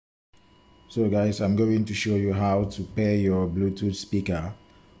So guys, I'm going to show you how to pair your Bluetooth speaker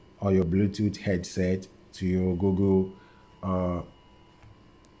or your Bluetooth headset to your Google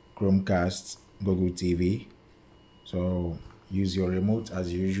Chromecast Google TV. So use your remote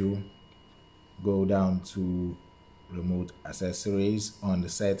as usual. Go down to remote accessories on the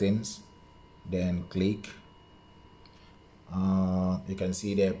settings, then click. You can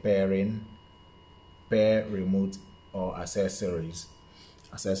see there pair remote or accessories.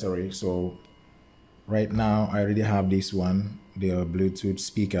 So right now I already have this one, the Bluetooth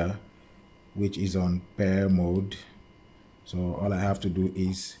speaker, which is on pair mode. So all I have to do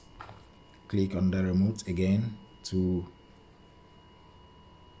is click on the remote again to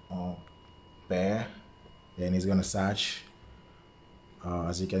pair. Then it's gonna search.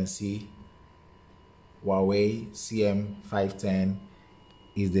 As you can see, Huawei CM510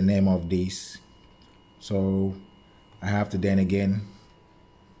 is the name of this. So I have to then again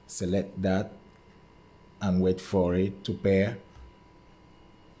select that and wait for it to pair.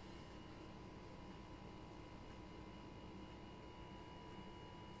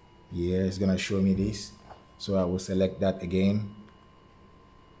 Yeah, it's gonna show me this, so I will select that again.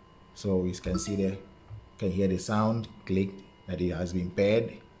 So you can see there, can hear the sound, click that it has been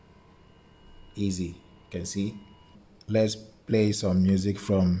paired. Easy, you can see. Let's play some music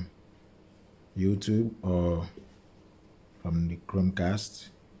from YouTube or from the Chromecast.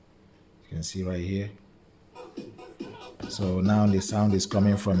 You can see right here. So now the sound is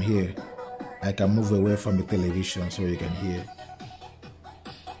coming from here. I can move away from the television so you can hear.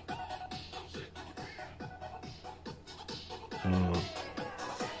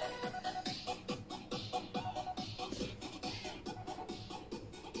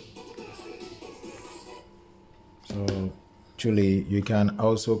 So actually you can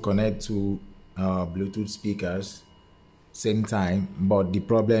also connect to Bluetooth speakers same time, but the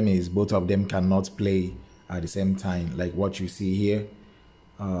problem is both of them cannot play at the same time, like what you see here.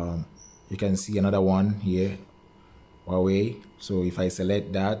 You can see another one here, Huawei. So if I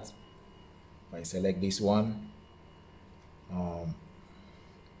select that, if I select this one,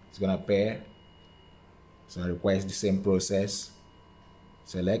 it's gonna pair. So I request the same process,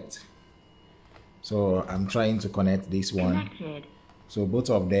 select. So I'm trying to connect this one. Connected. So both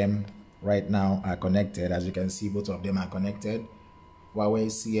of them right now are connected. As you can see, both of them are connected. Huawei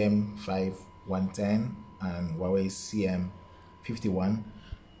CM510 and Huawei CM51.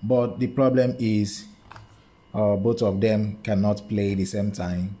 But the problem is both of them cannot play at the same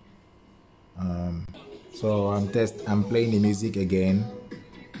time. So I'm playing the music again.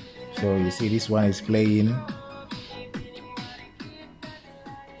 So you see this one is playing.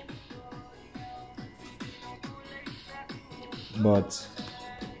 But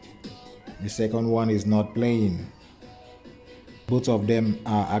the second one is not playing. Both of them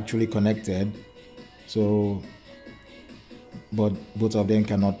are actually connected, so but both of them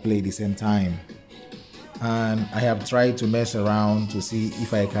cannot play at the same time. And I have tried to mess around to see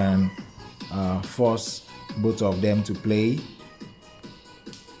if I can force both of them to play.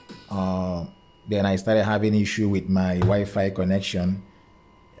 Then I started having issue with my Wi-Fi connection.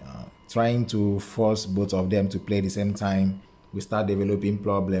 Trying to force both of them to play at the same time, we start developing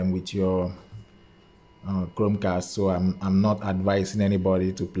problem with your Chromecast. So I'm not advising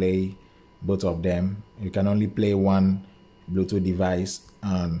anybody to play both of them. You can only play one Bluetooth device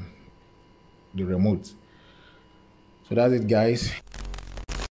and the remote. So that's it, guys.